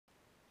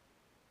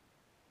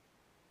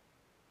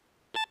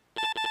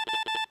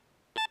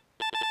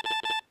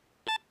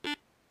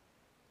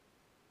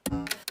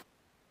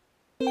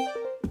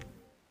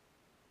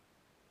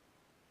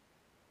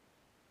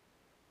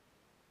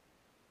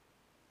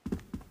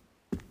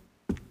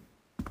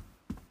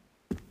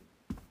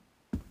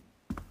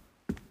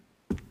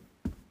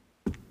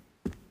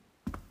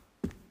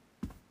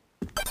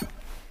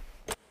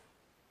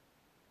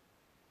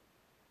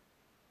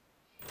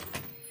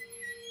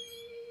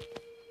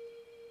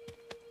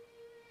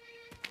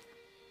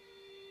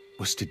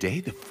Was today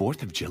the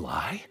 4th of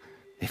July?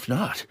 If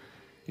not,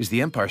 is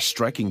the Empire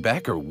striking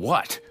back or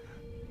what?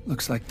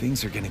 Looks like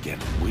things are gonna get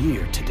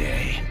weird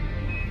today.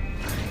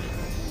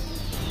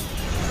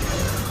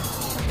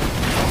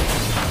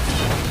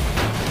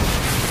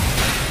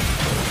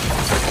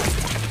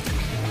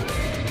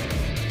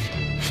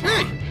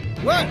 Hey,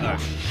 what a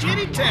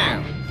shitty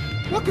town.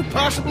 What could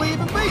possibly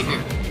even be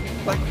here?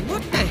 Like,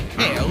 what the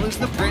hell is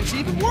the prince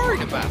even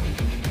worried about?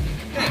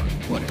 Eh,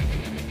 whatever.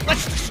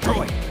 Let's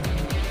destroy it.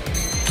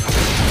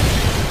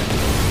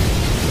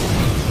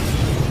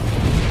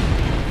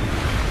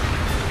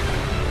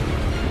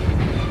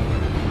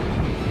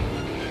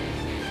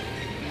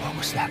 What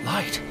was that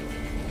light?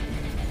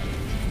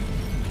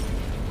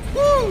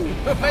 Woo!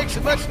 That makes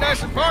a much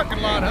nicer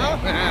parking lot,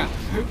 huh?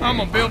 I'm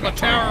gonna build my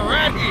tower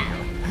right here.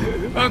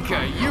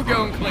 Okay, you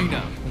go and clean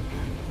up.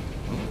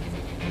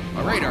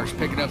 My radar's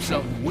picking up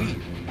something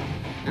weird.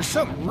 There's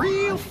something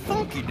real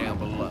funky down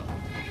below.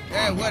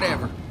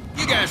 Whatever.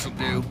 You guys will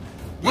do.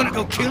 Wanna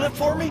go kill it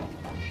for me?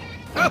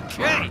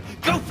 Okay,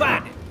 go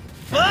find it.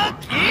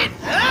 Fuck it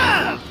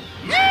up!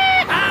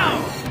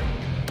 Yeehaw!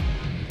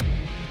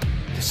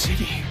 The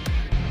city.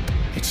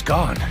 It's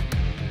gone.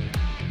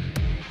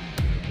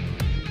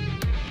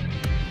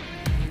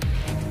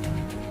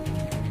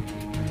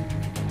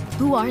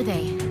 Who are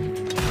they?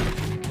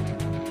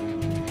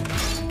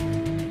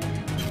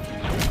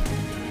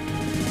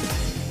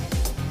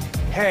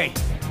 Hey,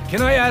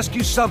 can I ask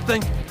you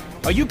something?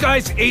 Are you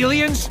guys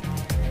aliens?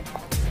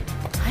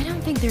 I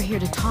don't think they're here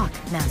to talk,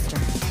 Master.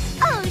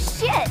 Oh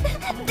shit!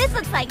 This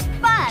looks like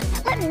fun!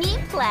 Let me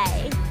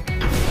play!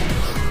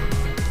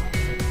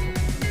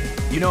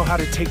 You know how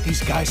to take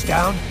these guys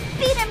down?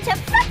 Beat him to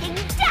fucking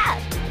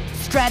death!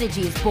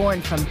 Strategy is born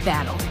from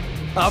battle.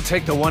 I'll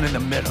take the one in the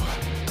middle.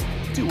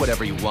 Do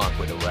whatever you want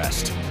with the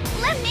rest.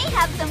 Let me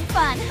have some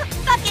fun!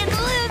 Fucking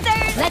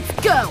losers! Let's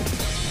go!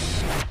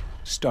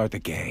 Start the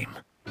game.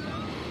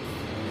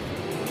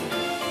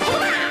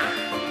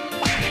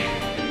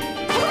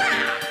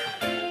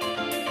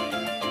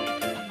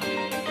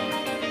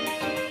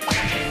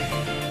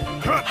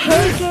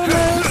 Hey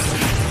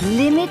gamers!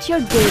 Limit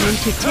your gaming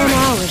to 10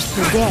 hours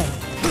per day.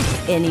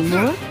 Any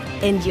more,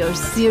 and you're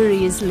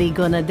seriously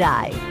gonna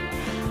die.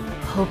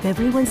 Hope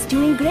everyone's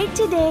doing great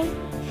today.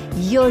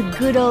 Your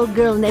good old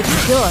girl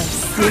next door,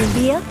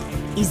 Sylvia,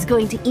 is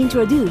going to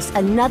introduce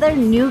another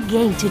new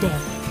game today.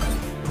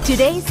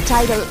 Today's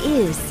title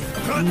is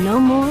No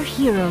More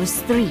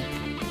Heroes 3.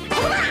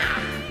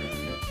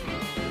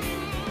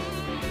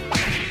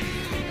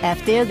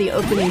 After the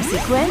opening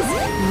sequence,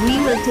 we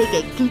will take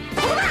a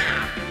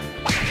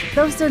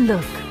closer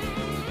look.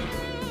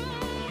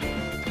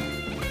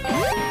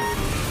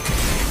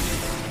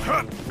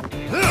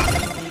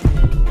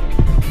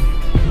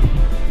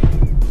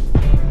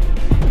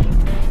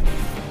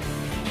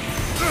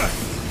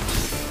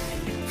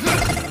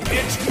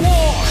 It's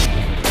war!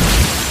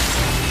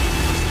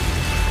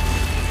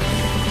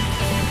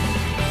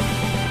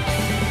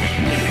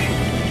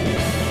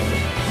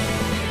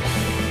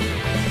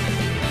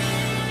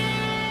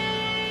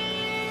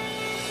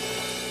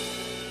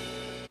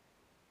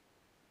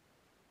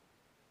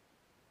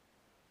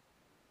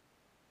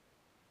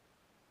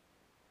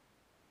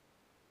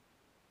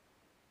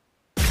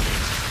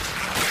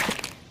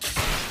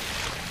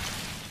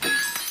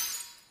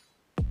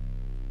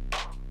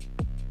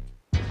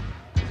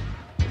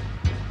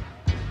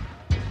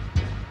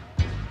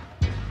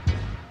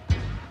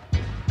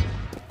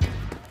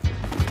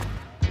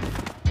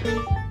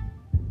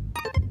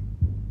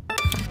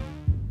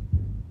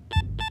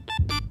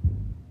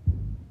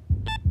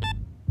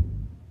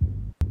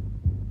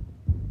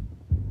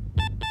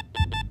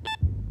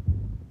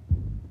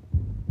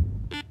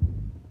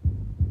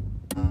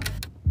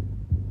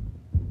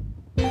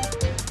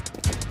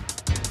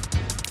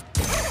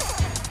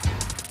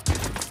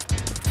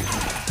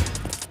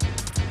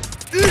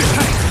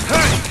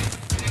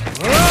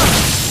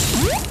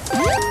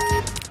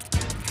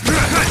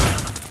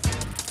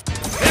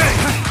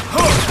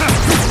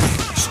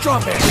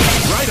 Strawberry!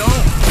 Right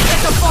on! Get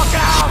the fuck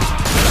out!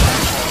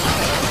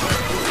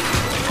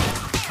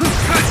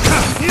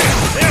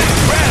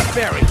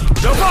 Raspberry!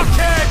 The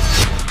bucket!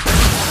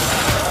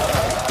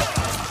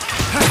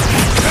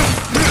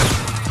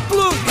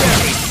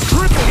 Blueberry!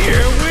 Triple!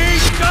 Here we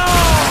go!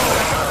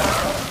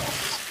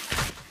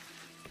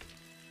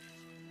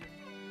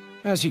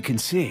 As you can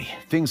see,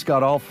 things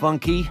got all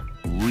funky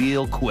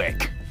real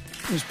quick.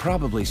 There's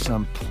probably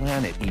some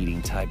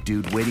planet-eating type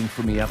dude waiting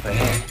for me up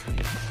ahead.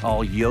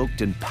 All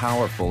yoked and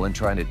powerful and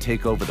trying to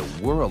take over the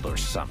world or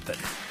something.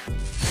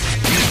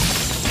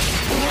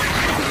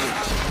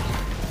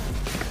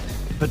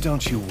 But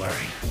don't you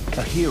worry.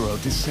 A hero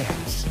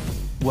descends.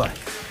 What?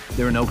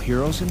 There are no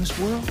heroes in this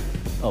world?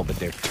 Oh, but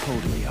there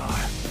totally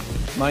are.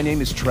 My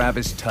name is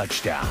Travis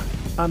Touchdown.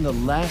 I'm the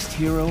last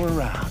hero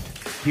around.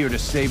 Here to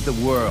save the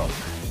world.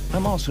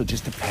 I'm also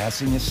just a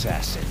passing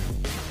assassin.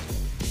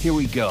 Here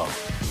we go.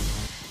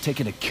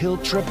 Taking a kill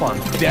trip on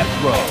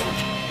Death Road.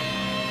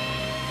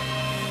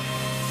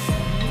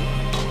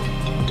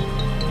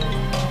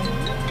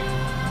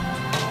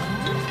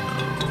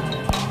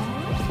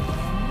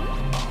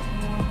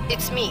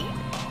 It's me.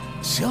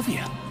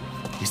 Sylvia,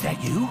 is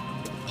that you?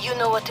 You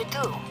know what to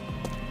do,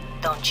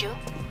 don't you?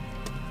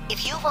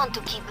 If you want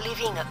to keep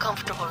living a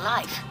comfortable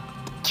life,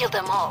 kill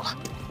them all.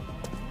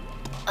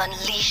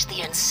 Unleash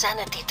the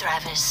insanity,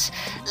 Travis.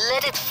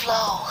 Let it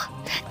flow.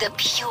 The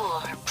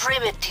pure,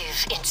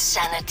 primitive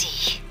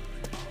insanity.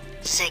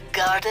 The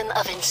Garden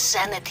of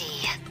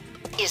Insanity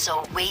is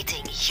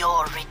awaiting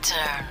your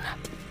return.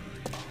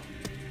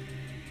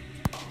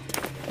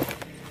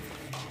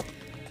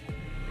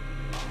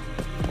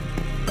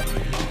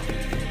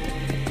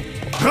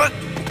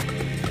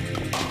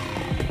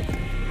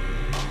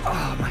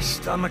 Oh, my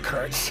stomach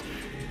hurts.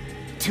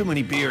 Too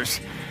many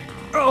beers.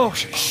 Oh,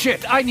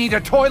 shit, I need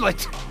a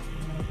toilet.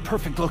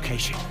 Perfect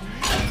location.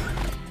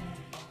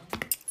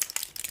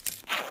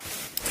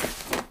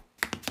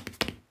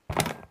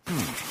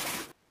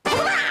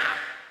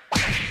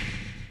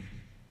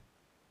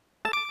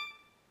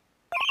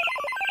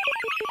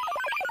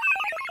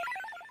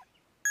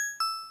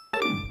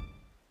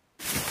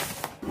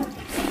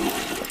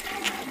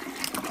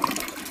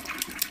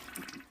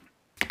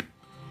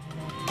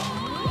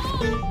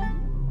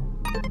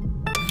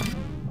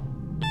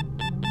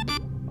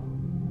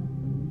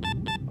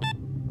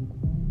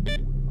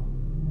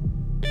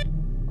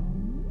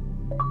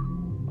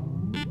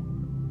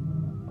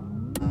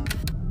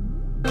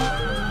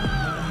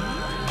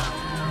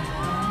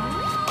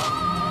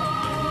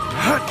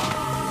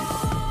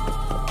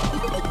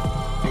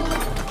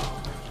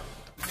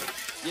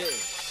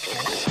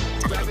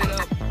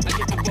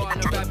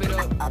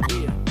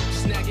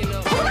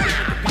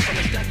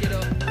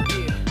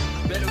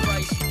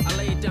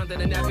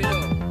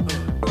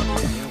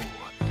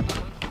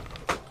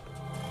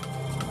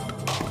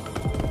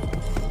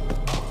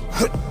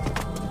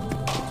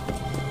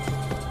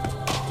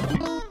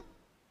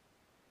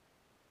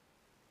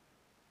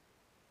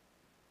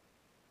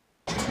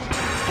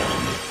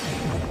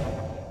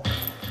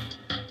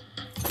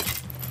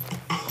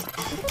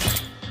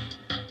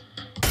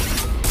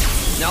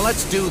 Now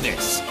let's do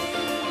this.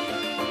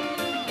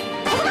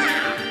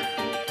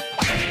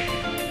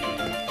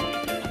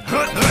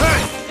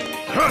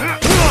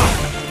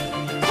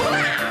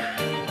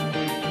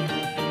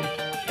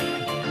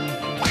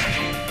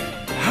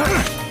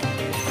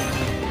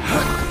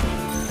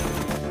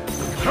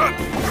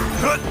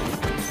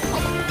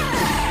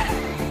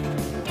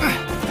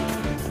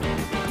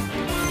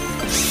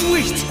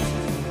 Sweet!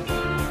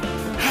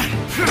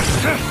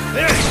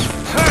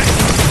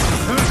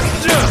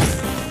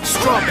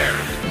 Strawberry!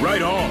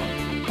 Right on!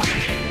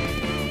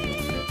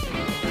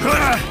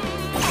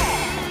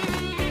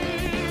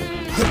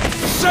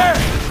 Sir!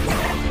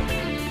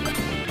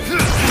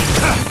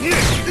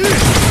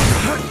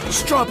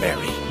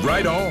 Strawberry!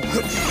 Right on!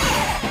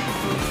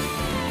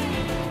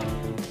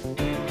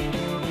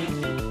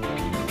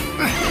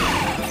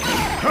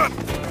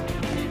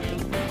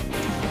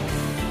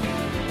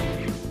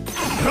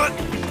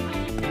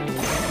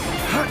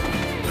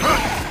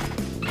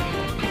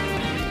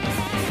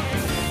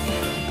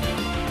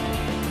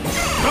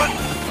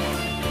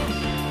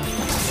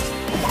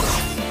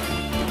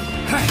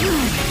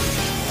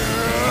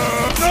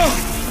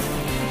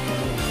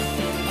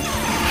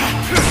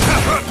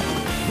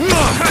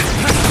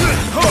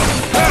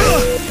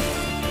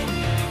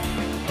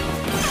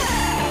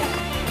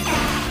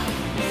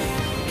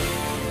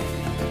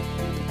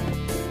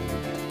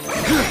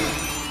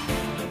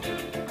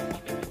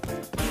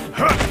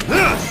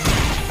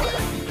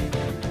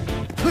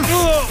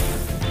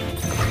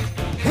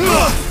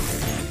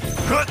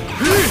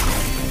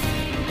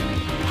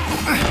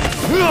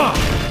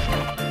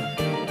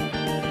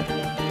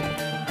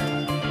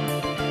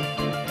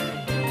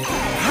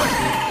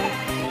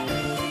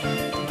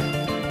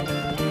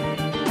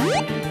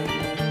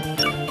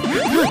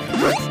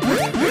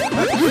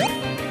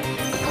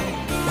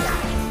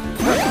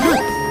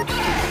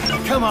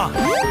 Come on!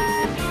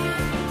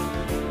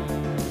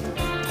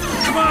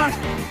 Come on!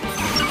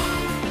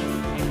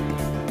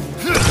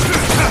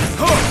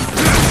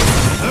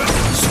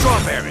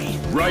 Strawberry!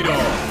 Right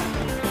on!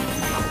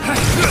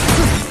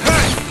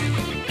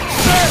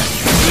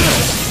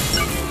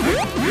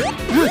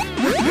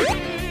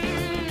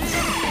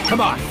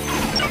 Come on!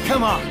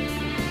 Come on!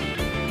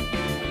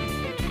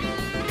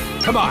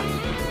 Come on!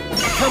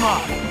 Come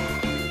on!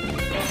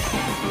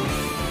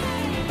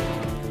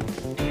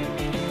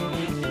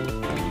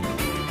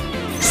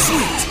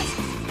 Sweet!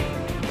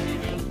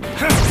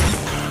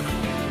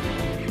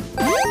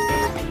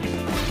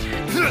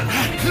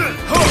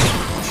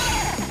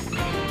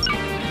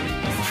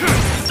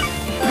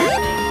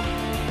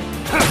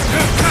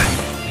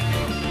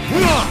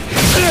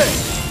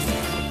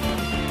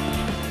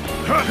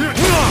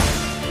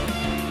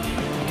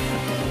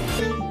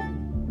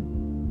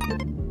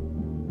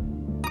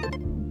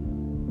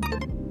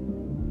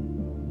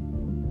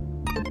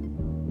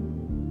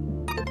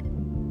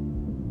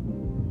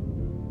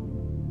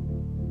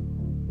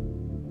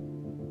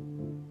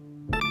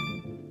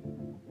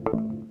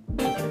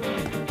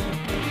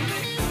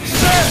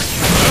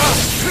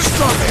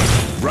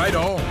 Right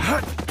on.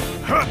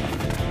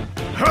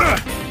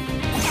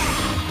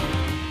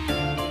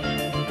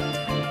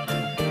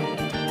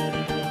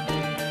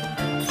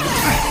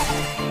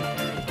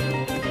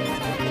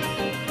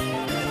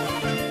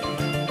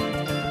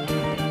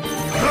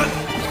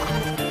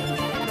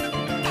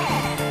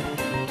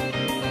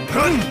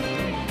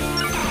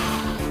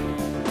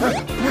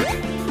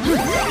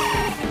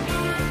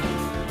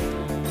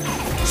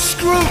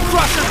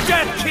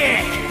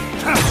 kick!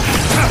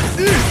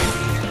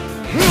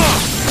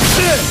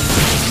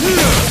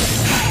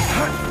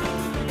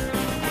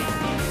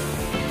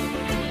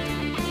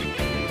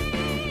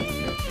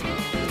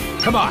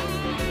 Come on!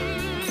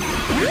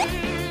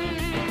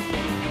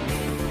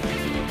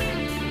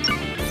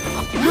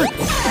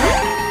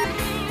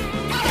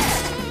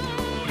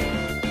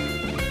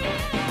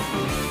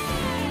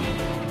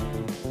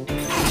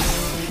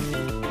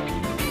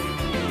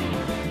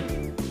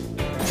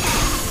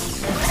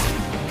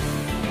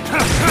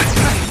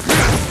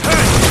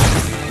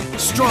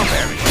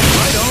 Strawberry,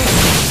 right on.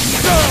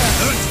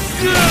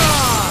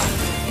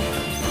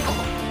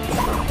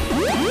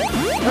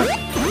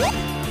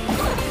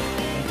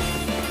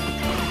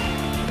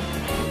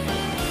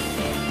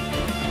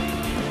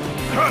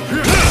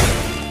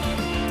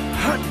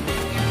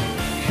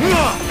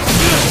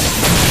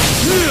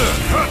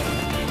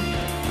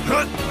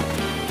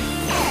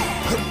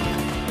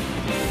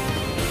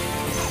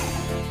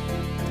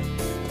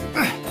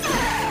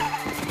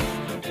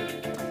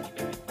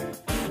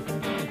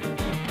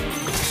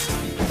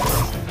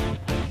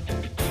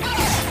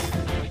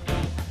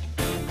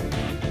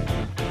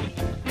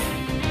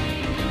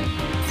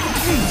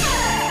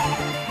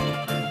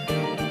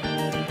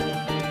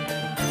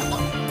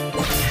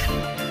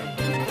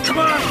 Come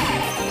on!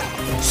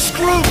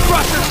 Screw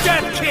Crusher's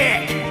death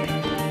kick!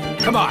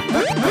 Come on!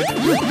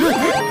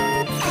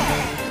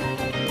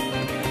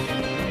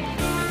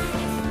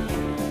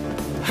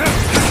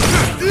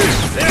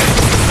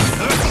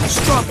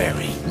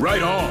 Strawberry!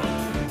 Right on!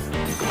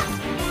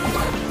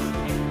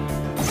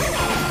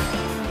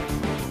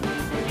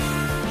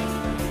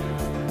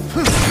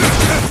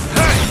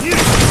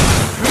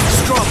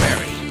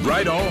 Strawberry!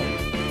 Right on!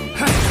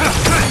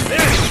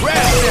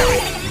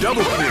 Raspberry!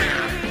 Double clear!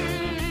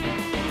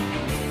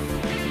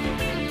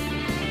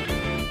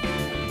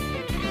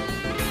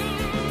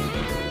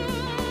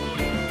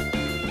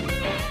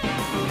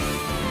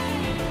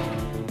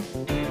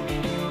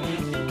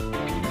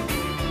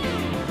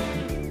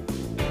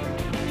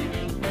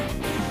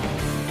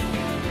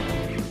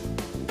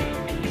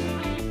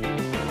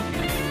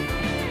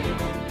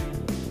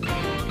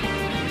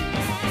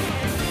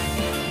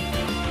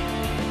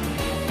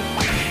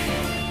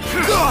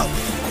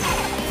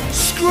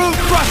 Screw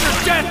Crusher's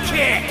death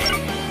kick!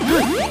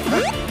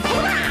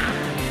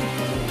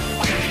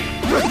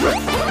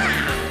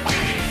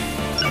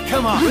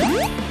 Come on!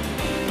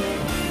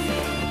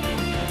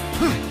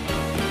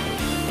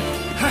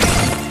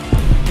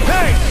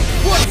 Hey!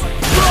 What's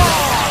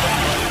wrong?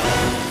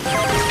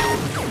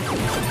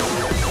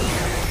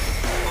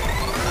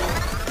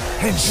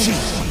 And she...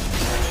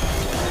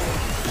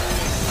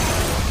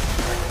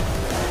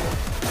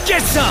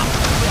 Get some!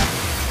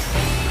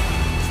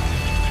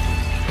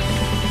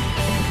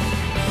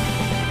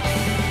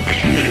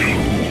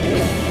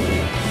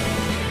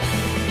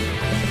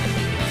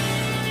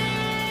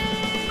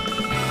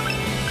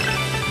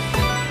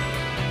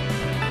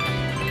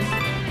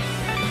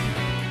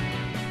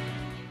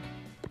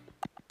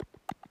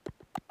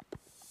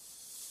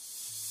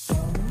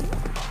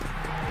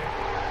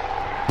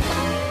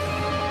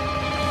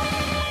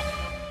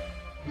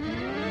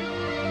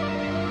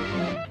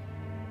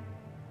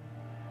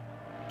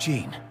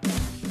 Gene.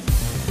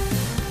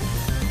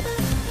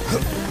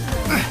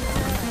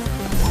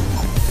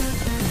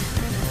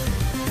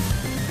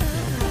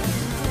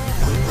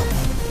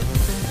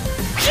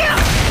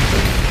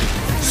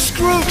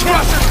 Screw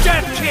Crusher's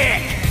death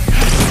kick!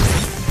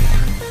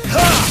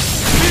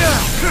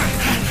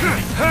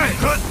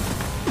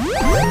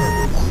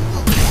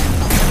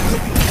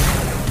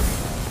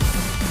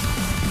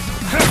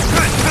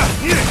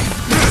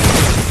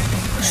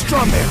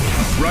 Strawberry!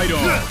 Right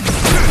on!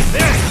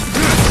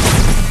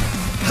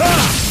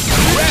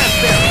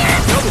 Raspberry!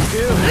 Double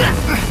kill!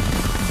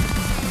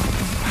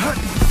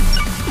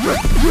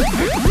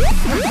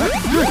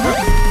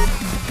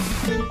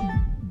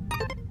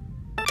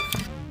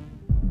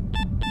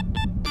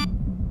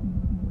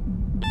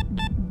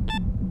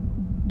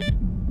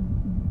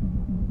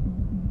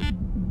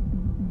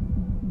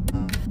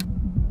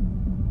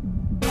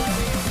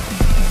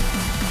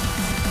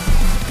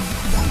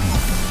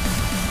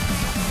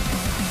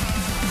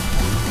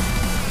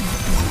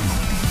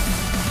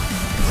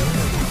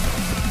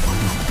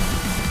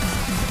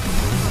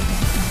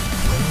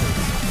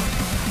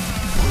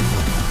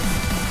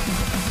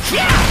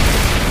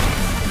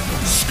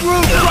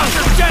 Screw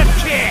Crusher's death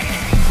kick!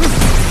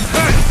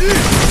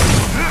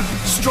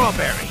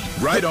 Strawberry,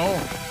 right on.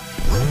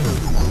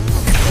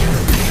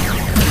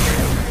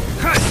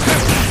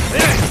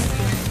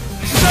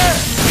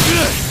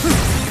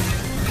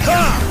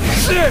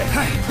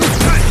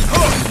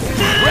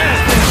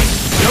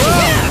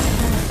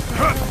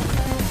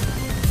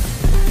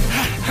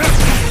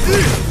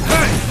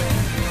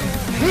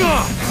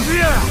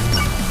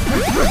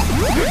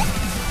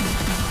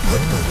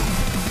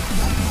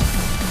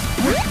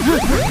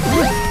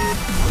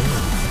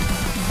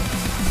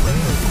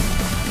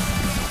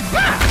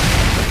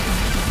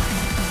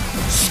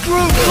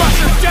 Screw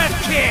Crusher's death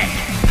kick!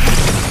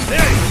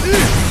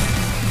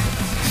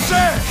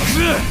 Sir!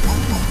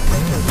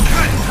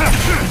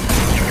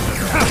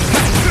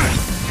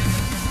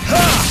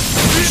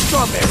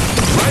 Strawberry,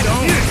 right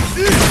on.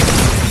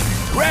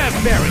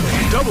 Raspberry,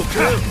 double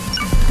kill.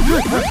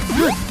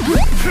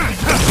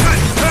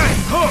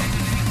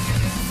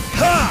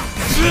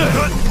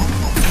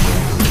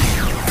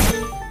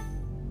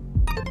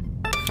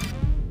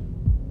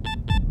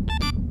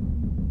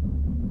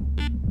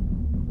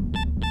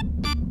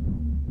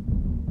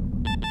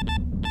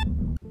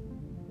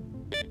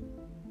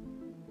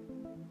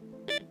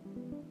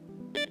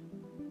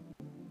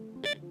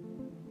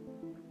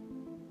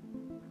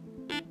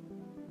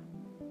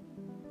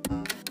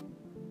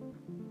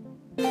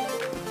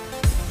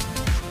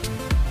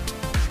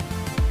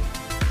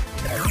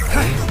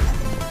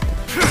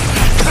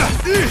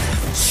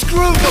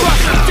 Screw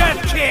crusher dead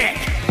kick!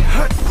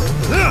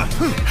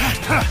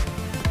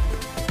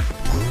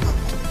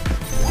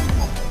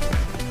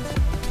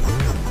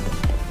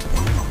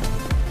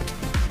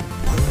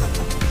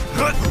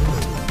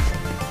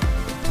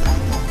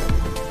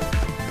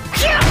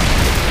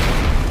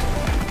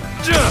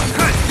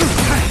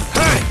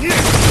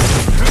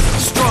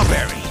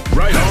 Strawberry,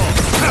 right on.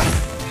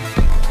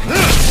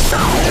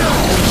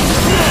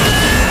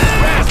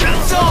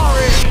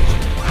 Sorry!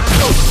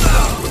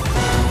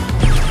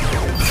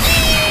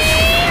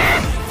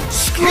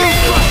 Screw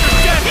crusher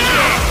dead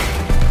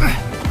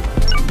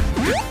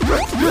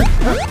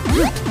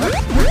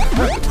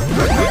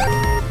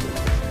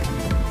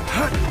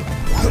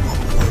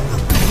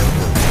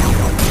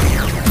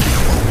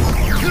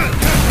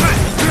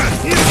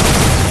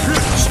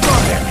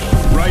Strawberry,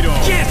 right on.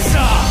 Get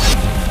some!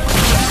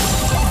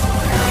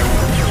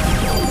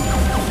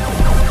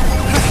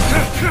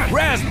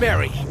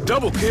 Raspberry,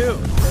 double kill.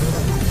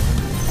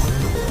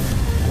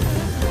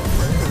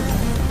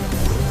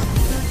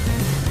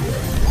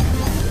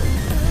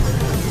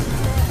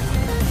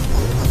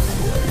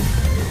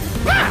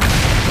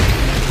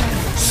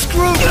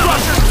 Screw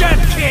crusher dead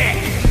kick!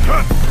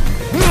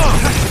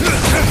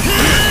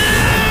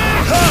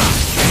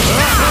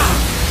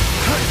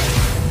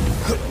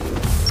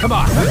 Come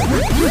on.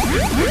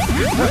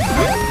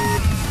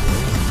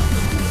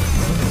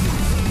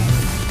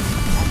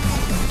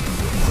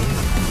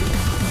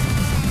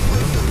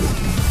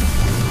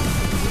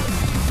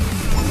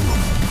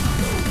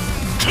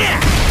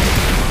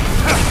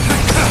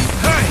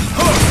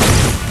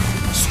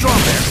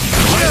 Strawberry!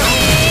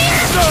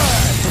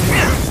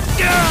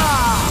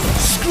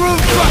 Screw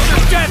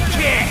crusher dead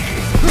kick!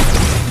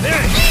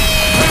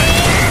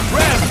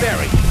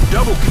 Raspberry,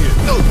 double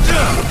kill.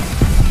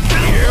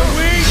 Here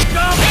we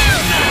come!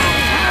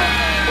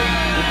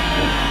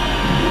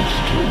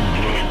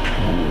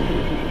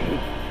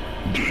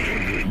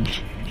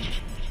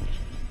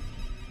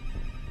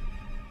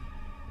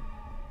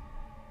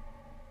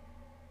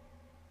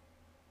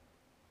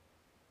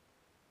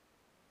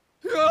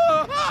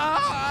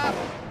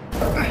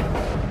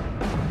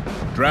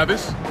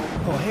 Travis,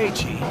 Oh, hey,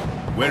 G.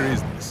 where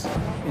is this?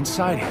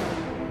 Inside him.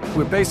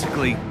 We're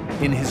basically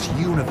in his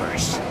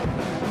universe.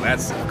 That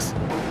sucks.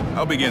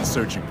 I'll begin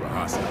searching for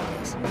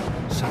hostiles.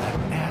 So that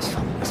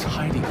asshole is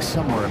hiding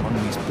somewhere among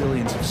these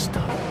billions of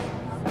stuff.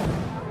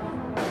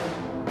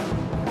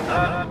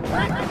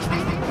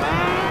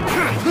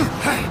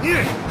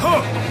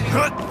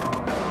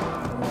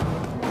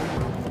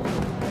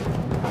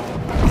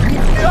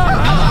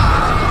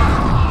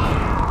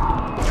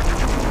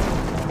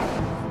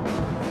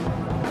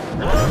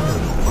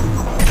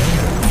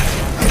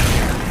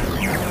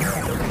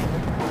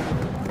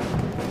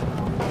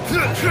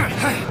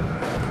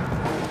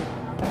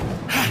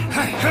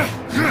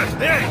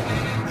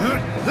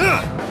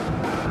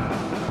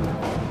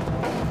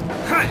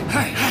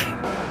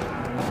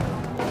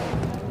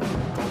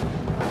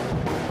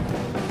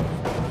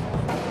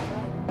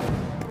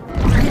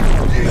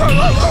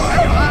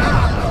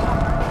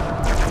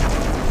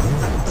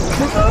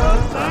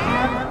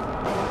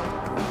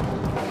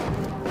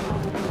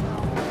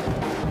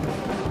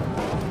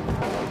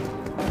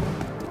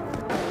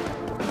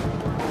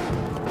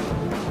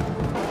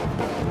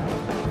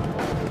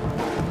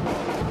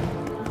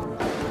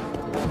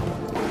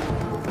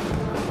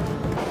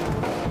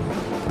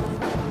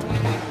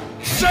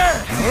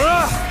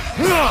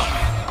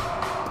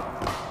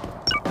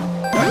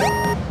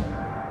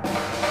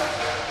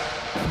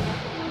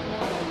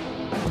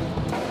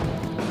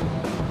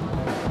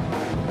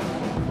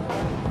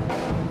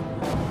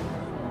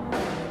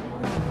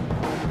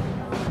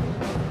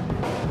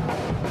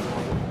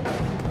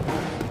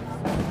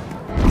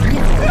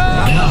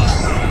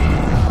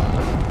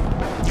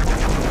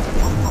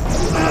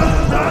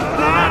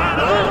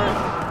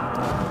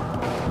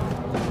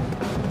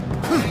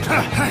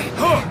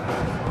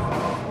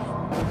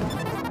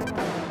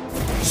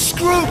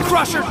 Screw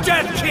crusher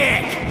dead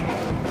kick!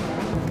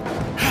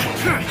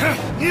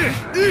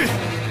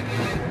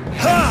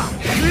 Ha!